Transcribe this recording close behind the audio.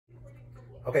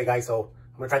Okay guys, so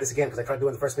I'm gonna try this again because I tried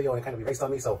doing the first video and it kind of erased on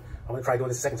me, so I'm gonna try doing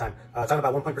this a second time. Talking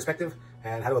about 1 point perspective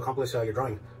and how to accomplish your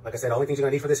drawing. Like I said, the only things you're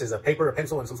gonna need for this is a paper, a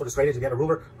pencil, and some sort of straight edge. If you have a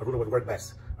ruler would work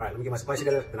best. All right, let me get my supplies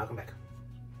together, then I'll come back.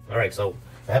 All right, so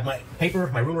I have my paper,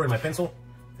 my ruler, and my pencil,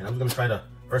 and I'm gonna try to,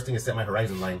 first thing is set my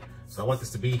horizon line. So I want this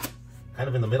to be kind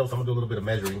of in the middle, so I'm gonna do a little bit of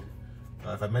measuring.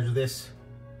 If I measure this,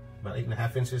 about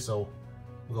 8.5 inches, so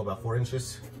we'll go about 4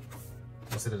 inches.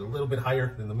 I'll set it a little bit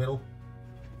higher than the middle,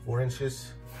 4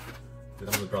 inches. Then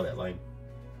I'm gonna draw that line.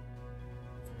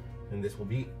 And this will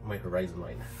be my horizon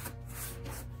line.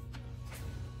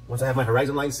 Once I have my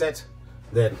horizon line set,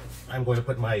 then I'm going to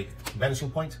put my vanishing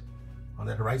point on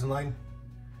that horizon line.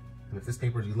 And if this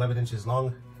paper is 11 inches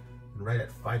long, and right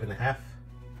at 5.5, that's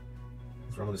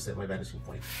where I'm gonna set my vanishing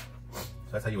point. So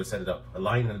that's how you would set it up. A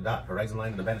line and a dot, horizon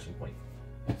line and a vanishing point.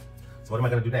 So what am I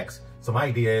gonna do next? So my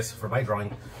idea is, for my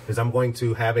drawing, is I'm going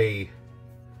to have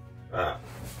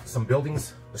some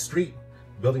buildings, a street,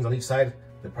 buildings on each side,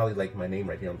 then probably like my name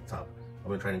right here on the top. I'm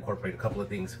gonna try to incorporate a couple of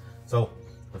things. So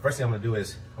the first thing I'm gonna do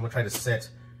is, I'm gonna try to set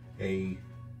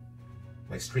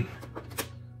my street.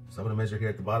 So I'm gonna measure here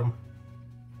at the bottom,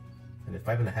 and if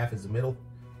 5.5 is the middle,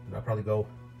 then I'll probably go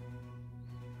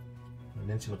 1.25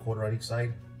 inches on each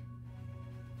side.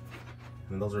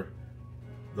 And those are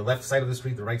the left side of the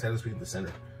street, the right side of the street, and the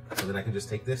center. So then I can just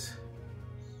take this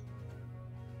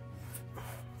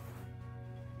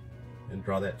and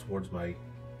draw that towards my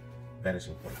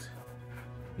vanishing point.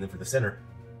 And then for the center,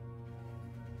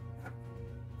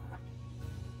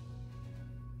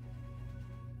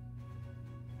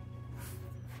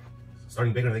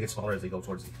 starting bigger and they get smaller as they go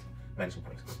towards the vanishing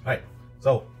point. All right,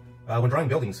 so when drawing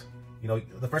buildings, you know,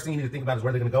 the first thing you need to think about is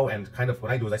where they're gonna go, and kind of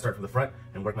what I do is I start from the front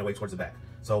and work my way towards the back.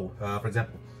 So for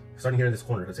example, starting here in this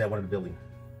corner, let's say I wanted a building.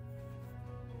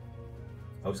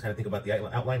 I'll just kind of think about the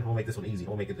outline. We'll make this one easy.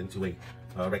 We'll make it into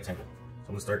a rectangle. So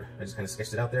I'm gonna start, I just kind of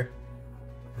sketched it out there.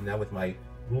 And now with my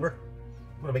ruler,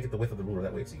 I'm gonna make it the width of the ruler,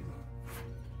 that way it's easy.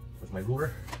 With my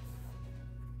ruler,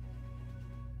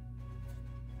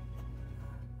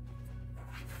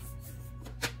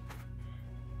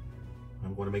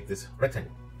 I'm going to make this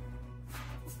rectangle.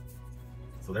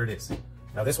 So there it is.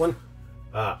 Now this one,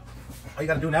 all you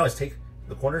gotta do now is take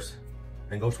the corners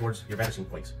and go towards your vanishing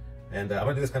points. And I'm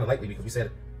gonna do this kind of lightly because we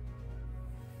said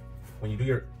when you do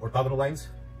your orthogonal lines,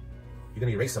 you're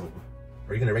gonna erase some of them,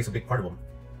 or you're gonna erase a big part of them.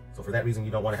 So for that reason,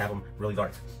 you don't want to have them really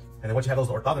dark. And then once you have those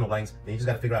orthogonal lines, then you just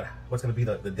got to figure out what's going to be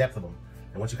the depth of them.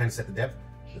 And once you kind of set the depth,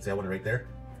 let's say I want it right there,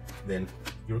 then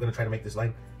you're going to try to make this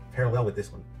line parallel with this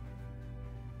one.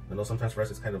 I know sometimes for us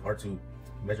it's kind of hard to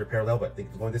measure parallel, but I think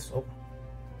it's going this, oh.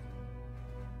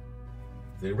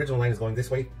 The original line is going this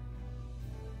way.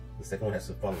 The second one has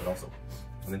to follow it also.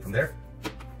 And then from there,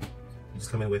 you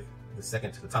just come in with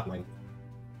the top line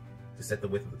to set the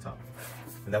width of the top.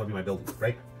 And that would be my building,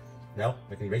 right? Now,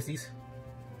 I can erase these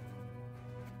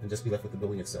and just be left with the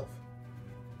building itself.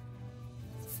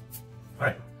 All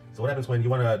right, so what happens when you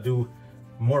want to do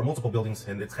multiple buildings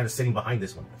and it's kind of sitting behind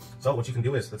this one? So what you can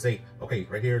do is, let's say, okay,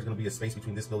 right here is going to be a space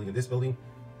between this building and this building.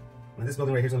 And this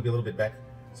building right here is going to be a little bit back.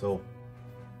 So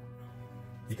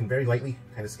you can very lightly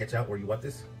kind of sketch out where you want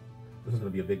this. This is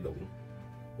going to be a big building.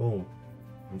 Boom.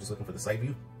 I'm just looking for the side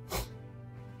view.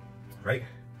 Right?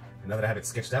 And now that I have it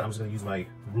sketched out, I'm just going to use my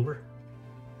ruler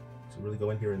to really go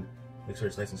in here and make sure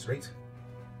it's nice and straight.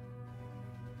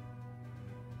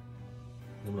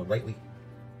 I'm going to lightly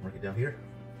mark it down here.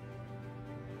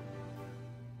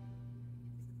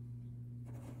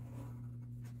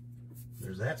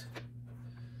 There's that.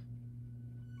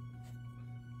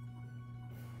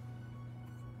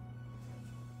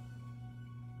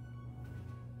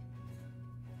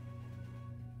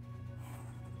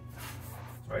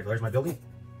 All right, there's my building.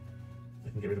 I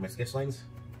can get rid of my sketch lines.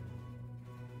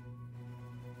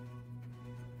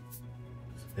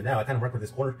 And now I kind of work with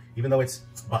this corner. Even though it's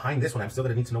behind this one, I'm still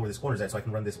going to need to know where this corner is at so I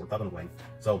can run this orthogonal line.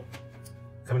 So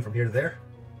coming from here to there,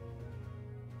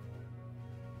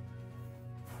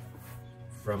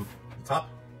 from the top.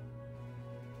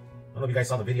 I don't know if you guys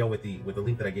saw the video with the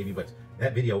link that I gave you, but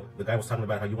that video, the guy was talking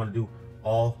about how you want to do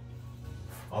all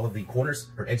of the corners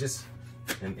or edges.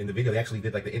 And in the video, they actually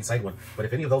did like the inside one. But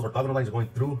if any of those orthogonal lines are going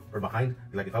through or behind,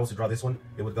 like if I was to draw this one,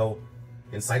 it would go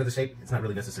inside of the shape. It's not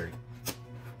really necessary.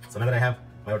 So now that I have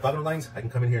my orthogonal lines, I can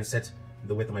come in here and set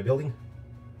the width of my building.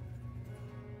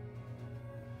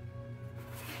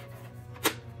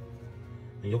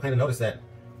 And you'll kind of notice that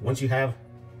once you have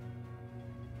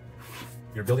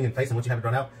your building in place and once you have it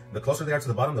drawn out, the closer they are to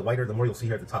the bottom, the wider, the more you'll see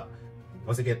here at the top.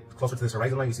 Once they get closer to this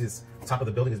horizon line, you see this top of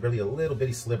the building is barely a little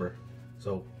bitty sliver.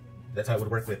 So that's how it would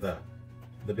work with the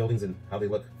buildings and how they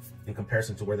look in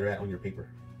comparison to where they're at on your paper.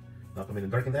 I'll come in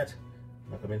and darken that.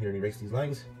 I'll come in here and erase these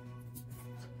lines.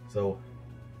 So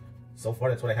far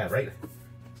that's what I have, right?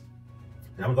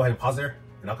 And I'm gonna go ahead and pause there,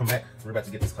 and I'll come back. We're about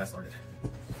to get this class started.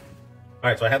 All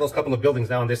right, so I have those couple of buildings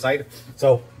now on this side.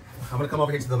 So I'm gonna come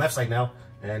over here to the left side now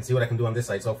and see what I can do on this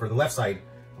side. So for the left side,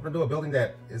 I'm gonna do a building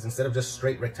that is, instead of just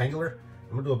straight rectangular,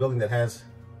 I'm gonna do a building that has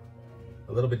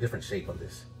a little bit different shape on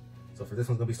this. So for this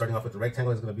one's gonna be starting off with the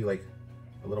rectangle. It's gonna be like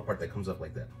a little part that comes up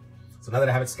like that. So now that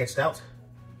I have it sketched out,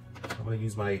 I'm gonna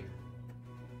use my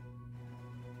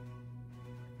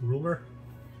ruler.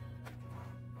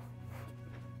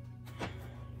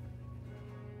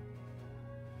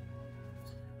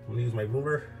 I'm gonna use my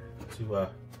ruler to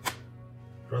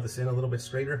draw this in a little bit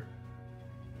straighter.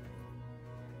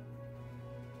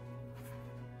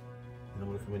 And I'm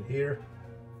gonna come in here.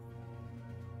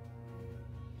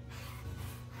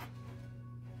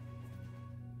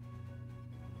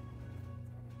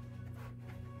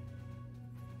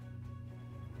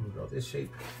 I'm gonna draw this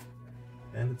shape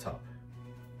and the top.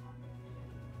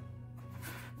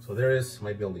 So there is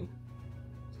my building.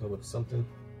 It's gonna look something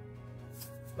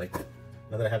like that.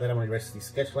 Now that I have that, I'm going to erase these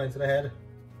sketch lines that I had.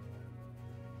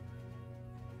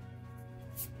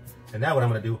 And now what I'm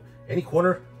going to do, any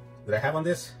corner that I have on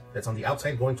this, that's on the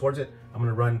outside going towards it, I'm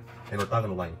going to run an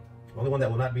orthogonal line. The only one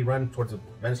that will not be run towards the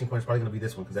vanishing point is probably going to be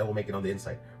this one, because that will make it on the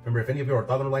inside. Remember, if any of your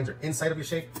orthogonal lines are inside of your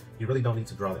shape, you really don't need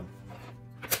to draw them.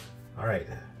 All right.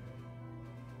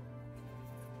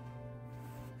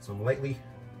 So I'm lightly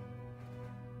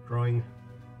drawing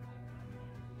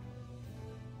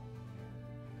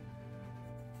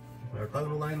my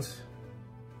orthogonal lines,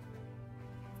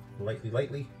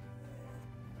 lightly.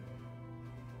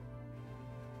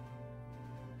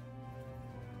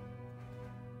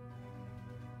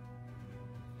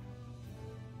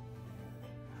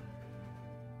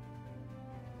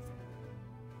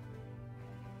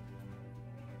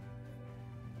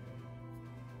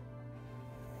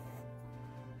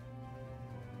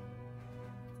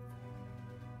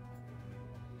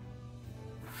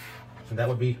 And that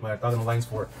would be my orthogonal lines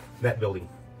for that building,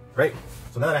 right?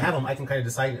 So now that I have them, I can kind of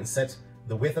decide and set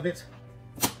the width of it.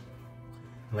 And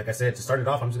like I said, to start it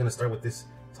off, I'm just gonna start with this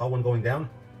tall one going down,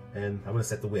 and I'm gonna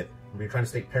set the width. Remember, you're trying to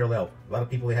stay parallel. A lot of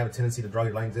people, they have a tendency to draw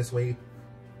your lines this way.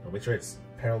 So make sure it's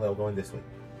parallel going this way.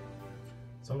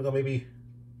 So I'm gonna go maybe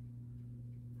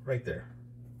right there.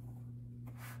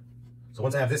 So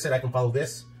once I have this set, I can follow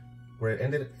this where it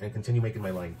ended and continue making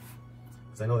my line.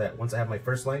 Because I know that once I have my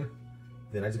first line,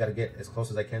 then I just got to get as close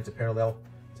as I can to parallel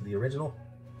to the original.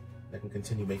 I can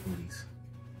continue making these.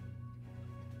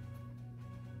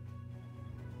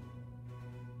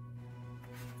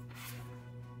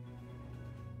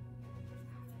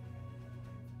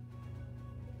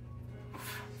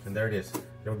 And there it is.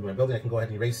 There would be my building. I can go ahead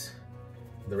and erase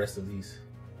the rest of these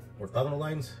orthogonal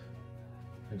lines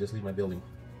and just leave my building.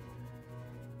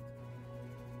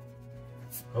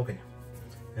 Okay.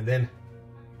 And then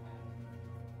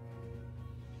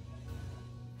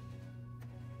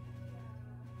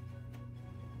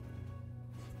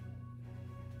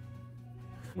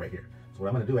right here. So what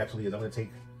I'm going to do actually is I'm going to take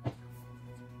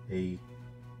a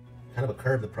kind of a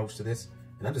curved approach to this,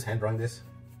 and I'm just hand drawing this.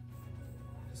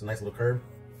 It's a nice little curve.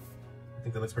 I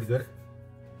think that looks pretty good.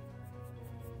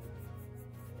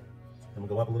 I'm going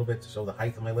to go up a little bit to show the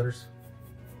height of my letters.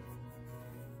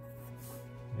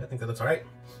 Yeah, I think that looks all right.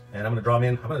 And I'm going to draw them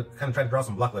in. I'm going to kind of try to draw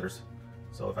some block letters.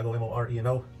 So if I go M-O-R,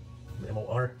 E-N-O, the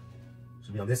M-O-R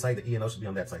should be on this side, the E-N-O should be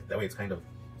on that side. That way it's kind of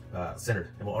centered,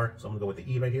 M-O-R. So I'm going to go with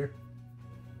the E right here.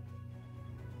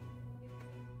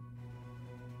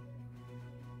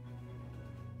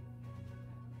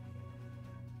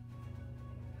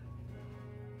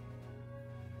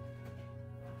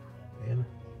 N.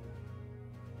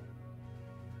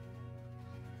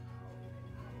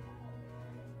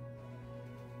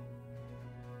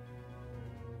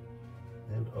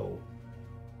 And O.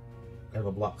 Kind of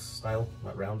a block style,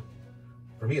 not round.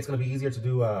 For me, it's going to be easier to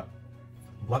do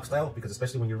block style because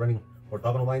especially when you're running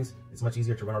orthogonal lines, it's much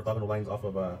easier to run orthogonal lines off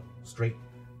of straight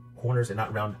corners and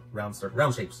not round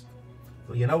shapes.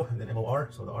 So E-N-O and then M-O-R,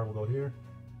 so the R will go here.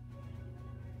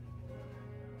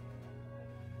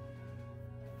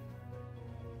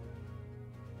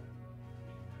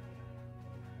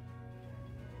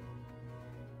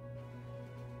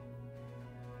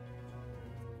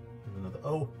 And another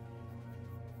O.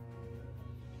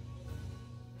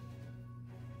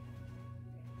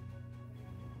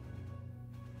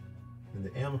 And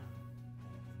the M.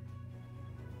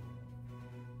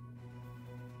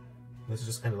 This is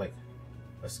just kind of like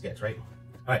a sketch, right?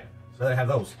 All right, so now that I have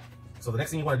those. So the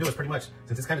next thing you want to do is pretty much,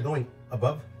 since it's kind of going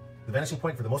above the vanishing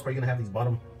point, for the most part, you're going to have these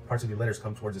bottom parts of your letters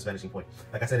come towards this vanishing point.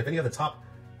 Like I said, if any of the top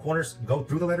corners go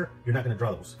through the letter, you're not going to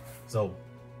draw those. So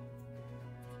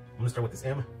I'm going to start with this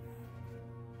M. And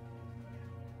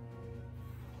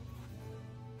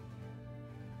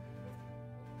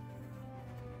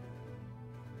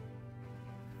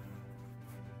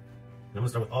I'm going to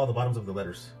start with all the bottoms of the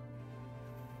letters,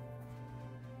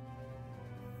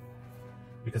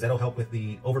 because that'll help with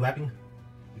the overlapping,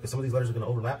 because some of these letters are going to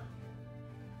overlap.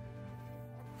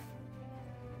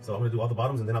 So I'm going to do all the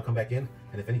bottoms, and then I'll come back in,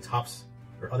 and if any tops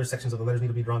or other sections of the letters need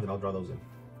to be drawn, then I'll draw those in.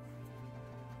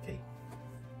 Okay.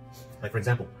 Like for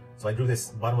example, so I drew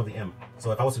this bottom of the M.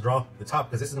 So if I was to draw the top,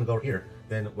 because this is going to go over here,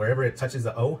 then wherever it touches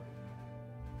the O,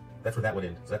 that's where that would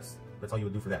end. So that's all you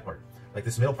would do for that part. Like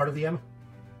this middle part of the M,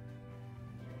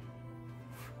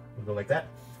 would go like that.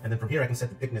 And then from here I can set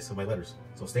the thickness of my letters.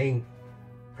 So staying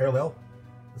parallel,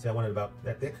 let's say I want it about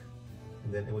that thick,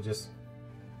 and then it would just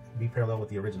be parallel with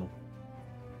the original.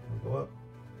 Go up,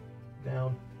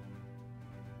 down,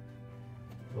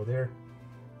 go there,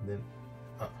 and then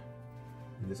up.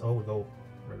 And this O would go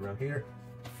right around here.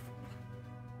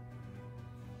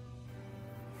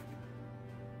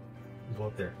 And go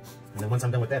up there. And then once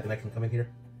I'm done with that, then I can come in here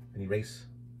and erase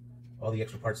all the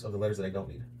extra parts of the letters that I don't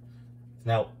need.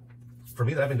 Now, for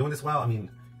me that I've been doing this a while, I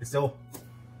mean, it's still,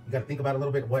 you got to think about it a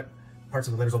little bit, what parts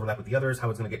of the letters overlap with the others, how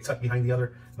it's going to get tucked behind the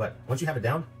other. But once you have it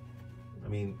down, I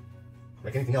mean,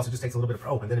 like anything else, it just takes a little bit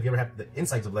of, and then if you ever have the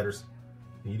insides of letters,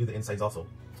 then you do the insides also.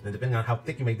 And then depending on how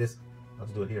thick you made this, I'll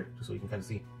just do it here, just so you can kind of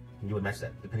see, and you would match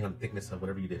that, depending on the thickness of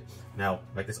whatever you did. Now,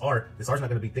 like this R's not going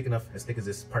to be thick enough, as thick as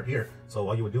this part here, so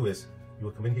all you would do is, you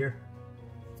would come in here,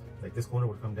 like this corner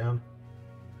would come down,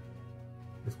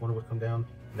 this corner would come down,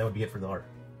 and that would be it for the R.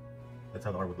 That's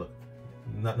how the R would look.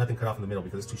 Nothing cut off in the middle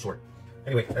because it's too short.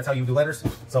 Anyway, that's how you do letters.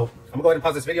 So, I'm going to go ahead and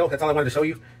pause this video. That's all I wanted to show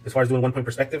you, as far as doing 1-point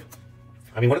perspective.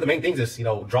 I mean, one of the main things is, you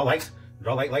know, draw light,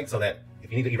 so that if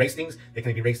you need to erase things, they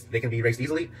can be erased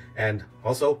easily. And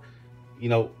also, you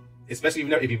know, especially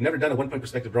if you've never done a 1-point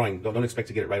perspective drawing, don't expect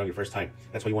to get it right on your first time.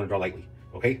 That's why you want to draw lightly,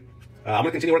 okay? I'm going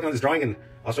to continue working on this drawing, and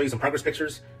I'll show you some progress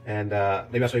pictures, and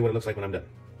maybe I'll show you what it looks like when I'm done.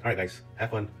 All right, guys,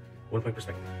 have fun. 1-point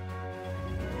perspective.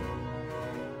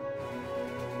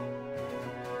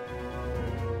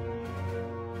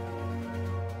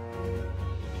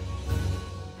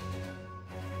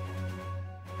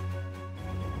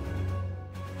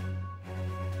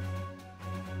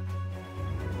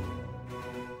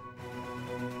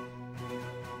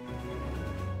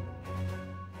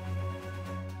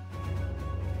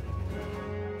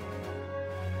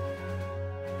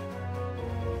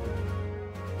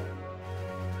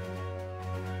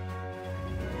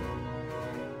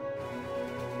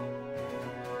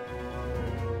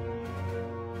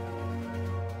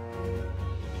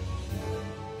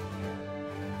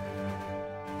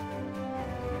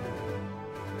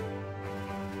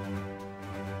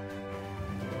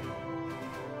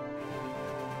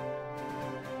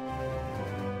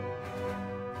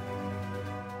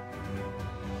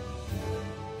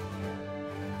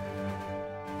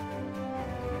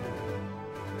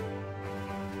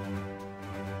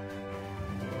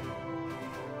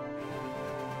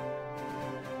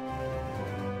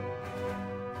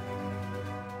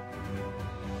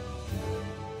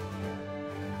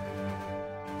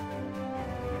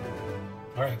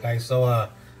 All right, guys, so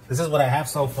this is what I have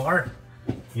so far.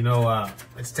 You know,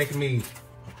 it's taken me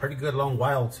a pretty good long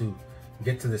while to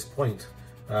get to this point.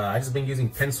 I just been using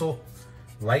pencil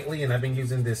lightly, and I've been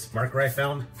using this marker I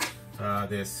found,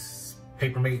 this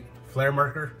Papermate Flare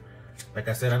marker. Like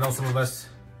I said, I know some of us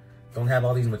don't have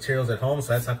all these materials at home,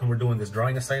 so that's how come we're doing this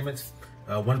drawing assignment.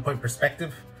 1-point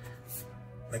perspective.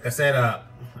 Like I said,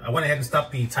 I went ahead and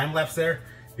stopped the time lapse there,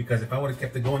 because if I would have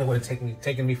kept it going, it would have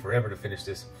taken me forever to finish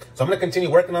this. So I'm going to continue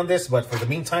working on this, but for the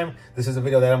meantime, this is a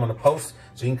video that I'm going to post,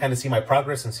 so you can kind of see my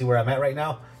progress and see where I'm at right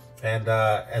now. And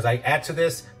as I add to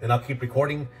this, then I'll keep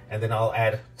recording, and then I'll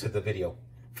add to the video.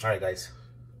 All right, guys.